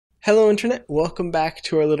Hello Internet, welcome back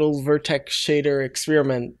to our little Vertex shader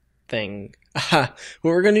experiment thing. What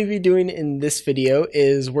we're going to be doing in this video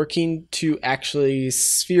is working to actually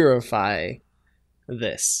spherify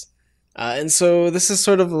this. And so this is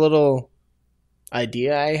sort of a little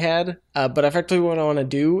idea I had, but effectively what I want to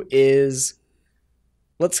do is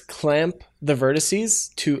let's clamp the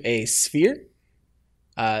vertices to a sphere.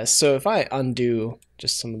 So if I undo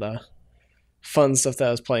just some of the fun stuff that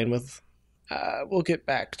I was playing with, we'll get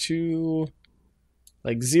back to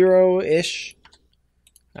like 0-ish,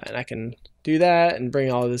 and I can do that and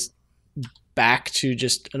bring all of this back to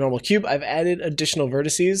just a normal cube. I've added additional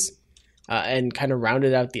vertices and kind of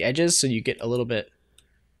rounded out the edges so you get a little bit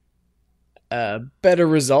better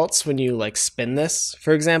results when you like spin this,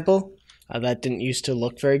 for example. That didn't used to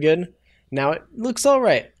look very good. Now it looks all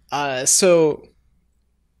right. So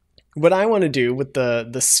what I want to do with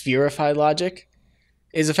the spherify logic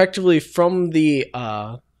is effectively from the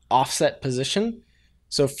offset position,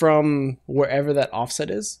 so from wherever that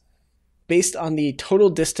offset is, based on the total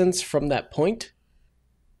distance from that point,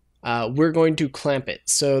 we're going to clamp it.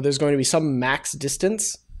 So there's going to be some max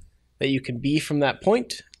distance that you can be from that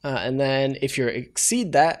point, and then if you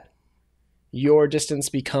exceed that, your distance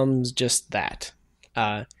becomes just that.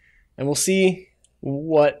 And we'll see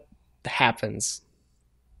what happens.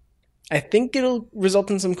 I think it'll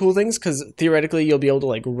result in some cool things because theoretically you'll be able to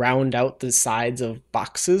like round out the sides of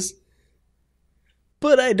boxes,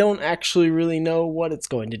 but I don't actually really know what it's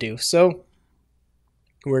going to do. So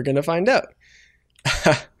we're gonna find out.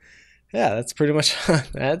 Yeah, that's pretty much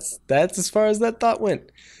that's as far as that thought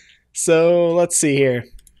went. So let's see here.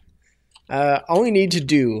 All we need to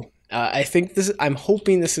do, I'm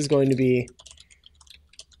hoping this is going to be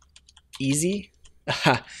easy.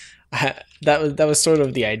 That was sort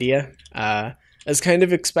of the idea. I was kind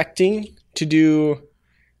of expecting to do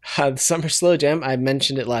the Summer Slow Jam. I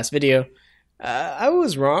mentioned it last video. I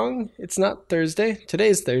was wrong. It's not Thursday.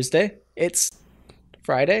 Today's Thursday. It's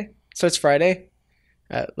Friday. Starts Friday.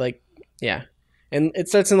 Yeah. And it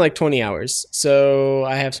starts in like 20 hours. So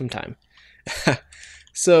I have some time.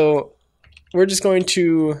 So we're just going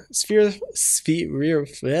to spherify.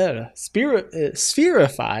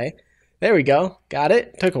 There we go. Got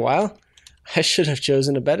it. Took a while. I should have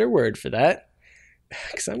chosen a better word for that,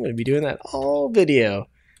 because I'm going to be doing that all video.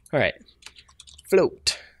 All right.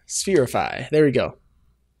 Float. Spherify. There we go.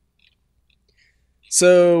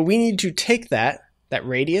 So we need to take that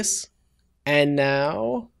radius, and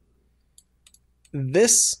now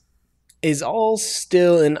this is all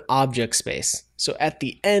still in object space. So at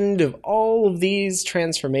the end of all of these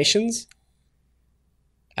transformations,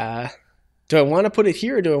 do I want to put it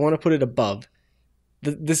here or do I want to put it above?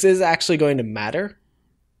 This is actually going to matter.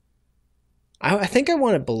 I think I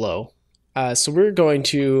want it below. So we're going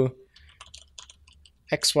to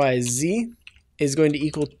XYZ is going to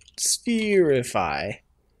equal spherify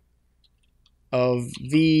of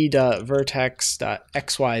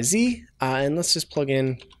v.vertex.xyz, and let's just plug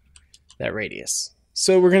in that radius.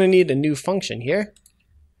 So we're going to need a new function here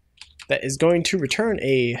that is going to return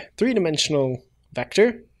a three-dimensional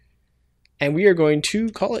vector, and we are going to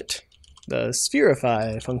call it the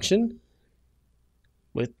spherify function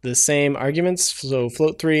with the same arguments. So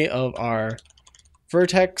float 3 of our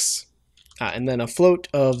vertex, and then a float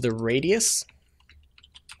of the radius.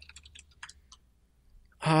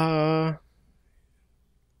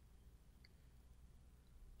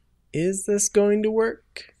 Is this going to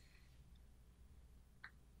work?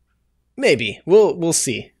 Maybe. We'll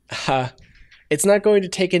see. It's not going to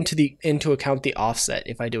take into account the offset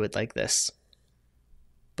if I do it like this,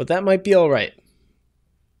 but that might be all right.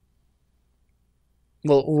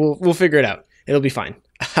 We'll figure it out. It'll be fine.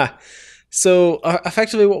 So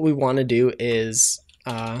effectively, what we want to do is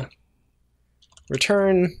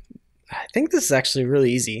return. I think this is actually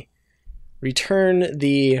really easy. Return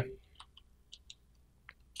the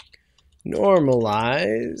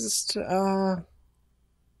normalized.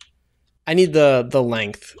 I need the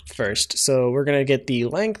length first, so we're gonna get the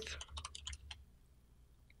length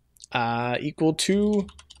equal to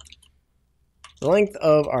the length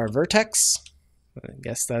of our vertex. I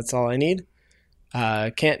guess that's all I need.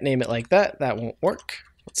 Can't name it like that. That won't work.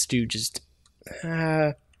 Let's do just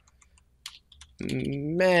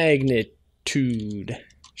magnitude.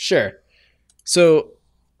 Sure. So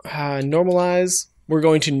normalize. We're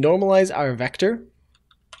going to normalize our vector.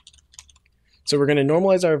 So we're going to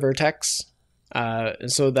normalize our vertex.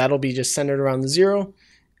 So that'll be just centered around the 0.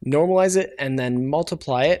 Normalize it and then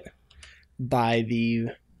multiply it by the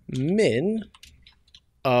min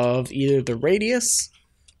of either the radius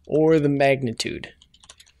or the magnitude.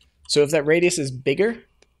 So if that radius is bigger,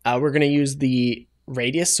 we're going to use the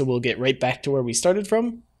radius, so we'll get right back to where we started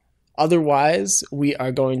from. Otherwise, we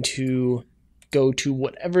are going to go to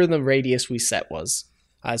whatever the radius we set was.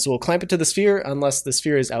 So we'll clamp it to the sphere unless the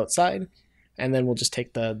sphere is outside, and then we'll just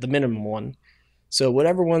take the minimum one. So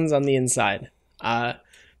whatever one's on the inside.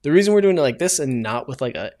 The reason we're doing it like this and not with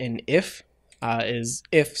like an if is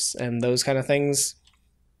ifs and those kind of things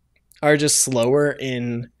are just slower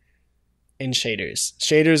in shaders.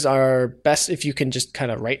 Shaders are best if you can just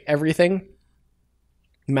kind of write everything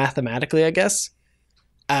mathematically, I guess,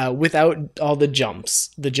 without all the jumps.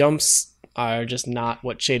 The jumps are just not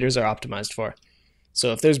what shaders are optimized for.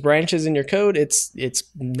 So if there's branches in your code, it's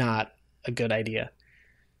not a good idea.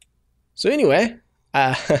 So anyway,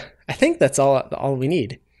 I think that's all we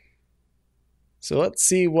need. So let's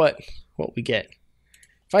see what we get.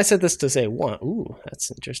 If I set this to say 1, ooh, that's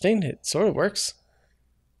interesting. It sort of works.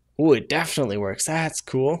 Ooh, it definitely works. That's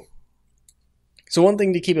cool. So one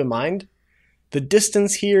thing to keep in mind, the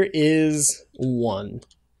distance here is 1.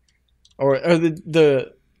 Or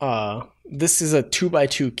this is a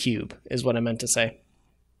 2x2 cube is what I meant to say.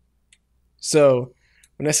 So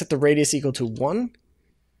when I set the radius equal to 1,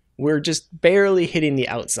 we're just barely hitting the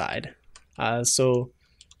outside. So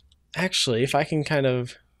actually, if I can kind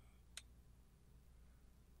of,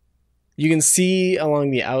 you can see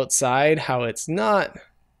along the outside how it's not,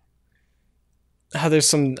 how there's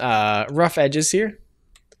some rough edges here.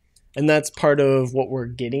 And that's part of what we're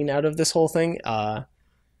getting out of this whole thing.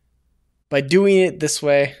 By doing it this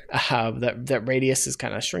way, that radius is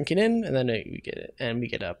kind of shrinking in, and then we get it, and we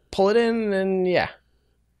get to pull it in, and yeah.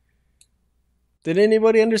 Did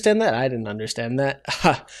anybody understand that? I didn't understand that.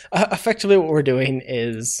 Effectively, what we're doing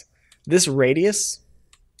is this radius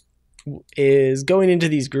is going into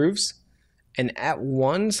these grooves, and at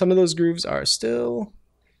 1, some of those grooves are still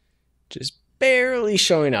just barely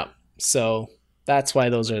showing up. So that's why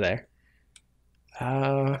those are there.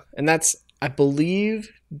 And that's, I believe,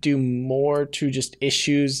 due more to just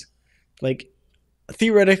issues. Like,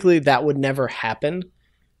 theoretically, that would never happen.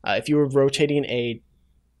 If you were rotating a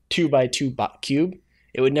 2x2 cube,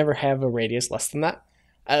 it would never have a radius less than that.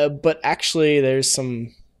 But actually, there's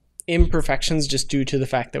some imperfections just due to the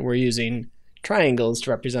fact that we're using triangles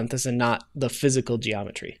to represent this and not the physical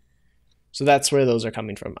geometry. So that's where those are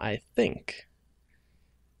coming from, I think.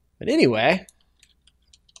 But anyway,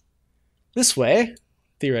 this way,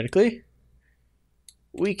 theoretically,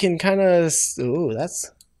 we can kind of, ooh,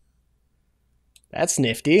 that's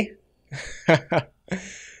nifty. That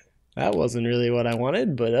wasn't really what I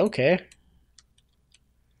wanted, but okay.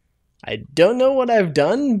 I don't know what I've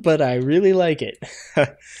done, but I really like it.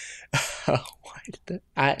 Why did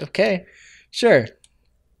that? Okay, sure.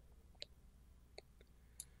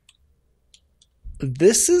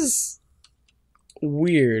 This is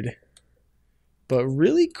weird, but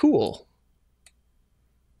really cool.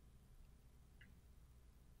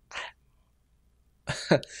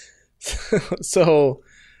 So,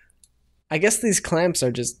 I guess these clamps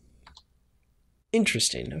are just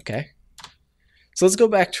interesting. Okay. So let's go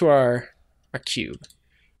back to our cube.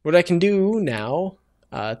 What I can do now,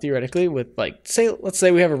 theoretically, with like, let's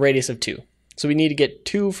say we have a radius of 2. So we need to get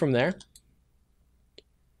 2 from there.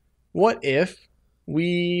 What if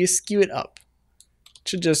we skew it up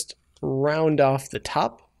to just round off the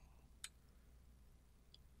top?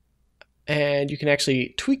 And you can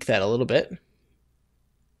actually tweak that a little bit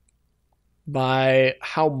by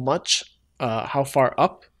how far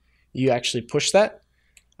up you actually push that.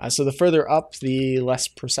 So the further up, the less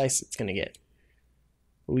precise it's going to get.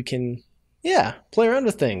 We can, yeah, play around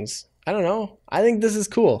with things. I don't know. I think this is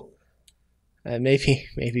cool. Maybe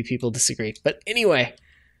people disagree, but anyway,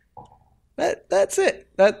 that's it.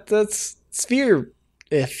 That's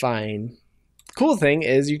Spherifying. Cool thing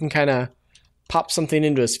is you can kind of pop something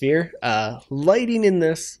into a sphere. Lighting in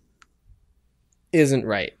this isn't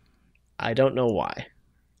right. I don't know why.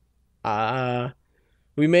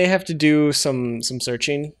 We may have to do some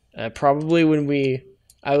searching. Probably when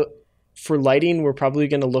for lighting, we're probably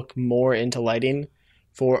going to look more into lighting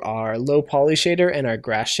for our low poly shader and our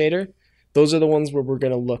grass shader. Those are the ones where we're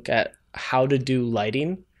going to look at how to do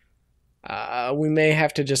lighting. We may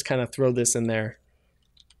have to just kind of throw this in there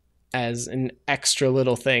as an extra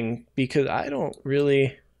little thing because I don't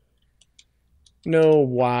really know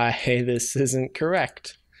why this isn't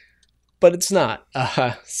correct. But it's not.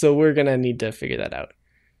 So we're going to need to figure that out.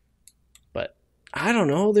 But I don't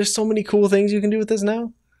know. There's so many cool things you can do with this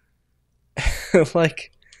now.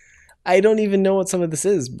 Like, I don't even know what some of this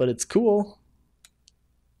is, but it's cool.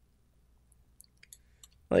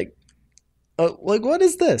 Like what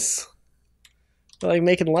is this? Like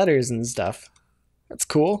making letters and stuff. That's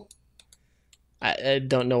cool. I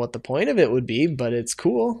don't know what the point of it would be, but it's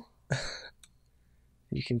cool.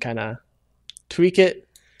 You can kind of tweak it.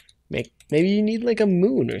 Maybe you need like a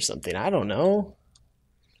moon or something. I don't know.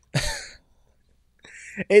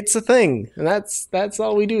 It's a thing, and that's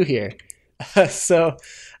all we do here. So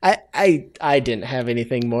I didn't have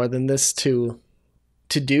anything more than this to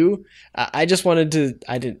do. I just wanted to.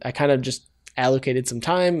 I kind of just allocated some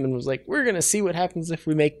time and was like, we're gonna see what happens if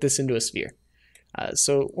we make this into a sphere.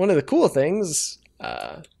 So one of the cool things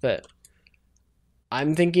that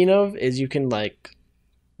I'm thinking of is you can like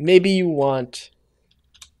maybe you want,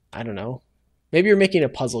 I don't know, maybe you're making a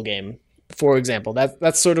puzzle game, for example.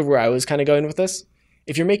 That's sort of where I was kind of going with this.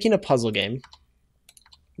 If you're making a puzzle game,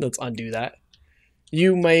 let's undo that.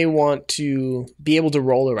 You may want to be able to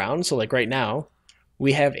roll around. So like right now,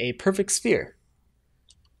 we have a perfect sphere.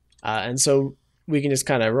 And so we can just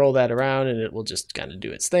kind of roll that around and it will just kind of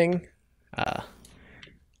do its thing.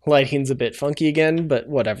 Lighting's a bit funky again, but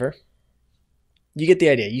whatever. You get the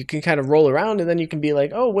idea. You can kind of roll around and then you can be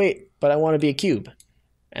like, oh wait, but I want to be a cube.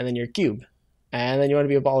 And then you're a cube. And then you want to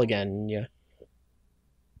be a ball again. And you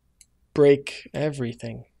break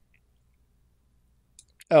everything.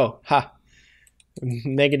 Oh, ha.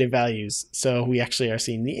 Negative values. So we actually are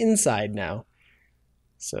seeing the inside now.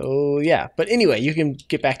 So yeah, but anyway, you can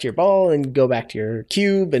get back to your ball and go back to your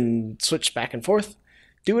cube and switch back and forth.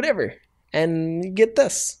 Do whatever. And get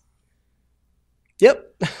this.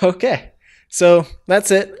 Yep, okay. So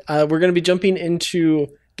that's it. We're going to be jumping into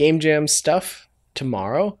Game Jam stuff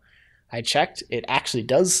tomorrow. I checked. It actually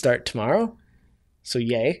does start tomorrow. So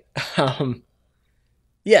yay.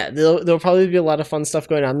 Yeah, there'll probably be a lot of fun stuff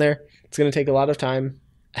going on there. It's going to take a lot of time.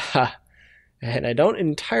 And I don't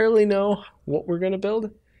entirely know what we're going to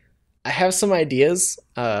build. I have some ideas.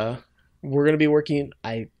 We're going to be working,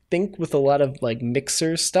 I think, with a lot of like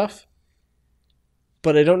mixer stuff.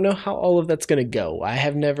 But I don't know how all of that's going to go. I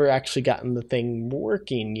have never actually gotten the thing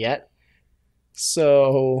working yet.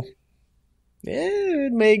 So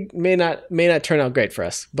it may not turn out great for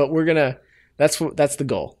us. But we're going to, that's the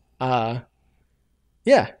goal. Yeah.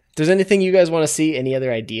 If there's anything you guys want to see, any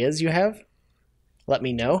other ideas you have, let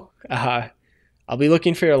me know. I'll be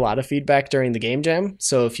looking for a lot of feedback during the game jam.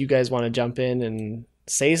 So if you guys want to jump in and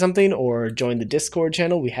say something or join the Discord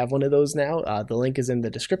channel, we have one of those now. The link is in the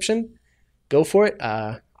description. Go for it.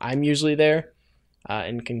 I'm usually there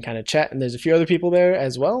and can kind of chat. And there's a few other people there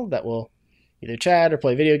as well that will either chat or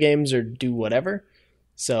play video games or do whatever.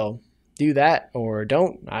 So do that or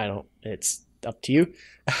don't. I don't. It's up to you.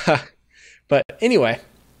 But anyway,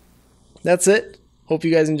 that's it. Hope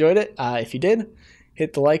you guys enjoyed it. If you did,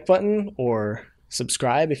 hit the like button or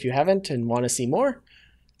subscribe if you haven't and want to see more.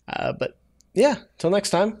 But yeah, till next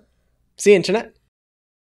time. See you, Internet.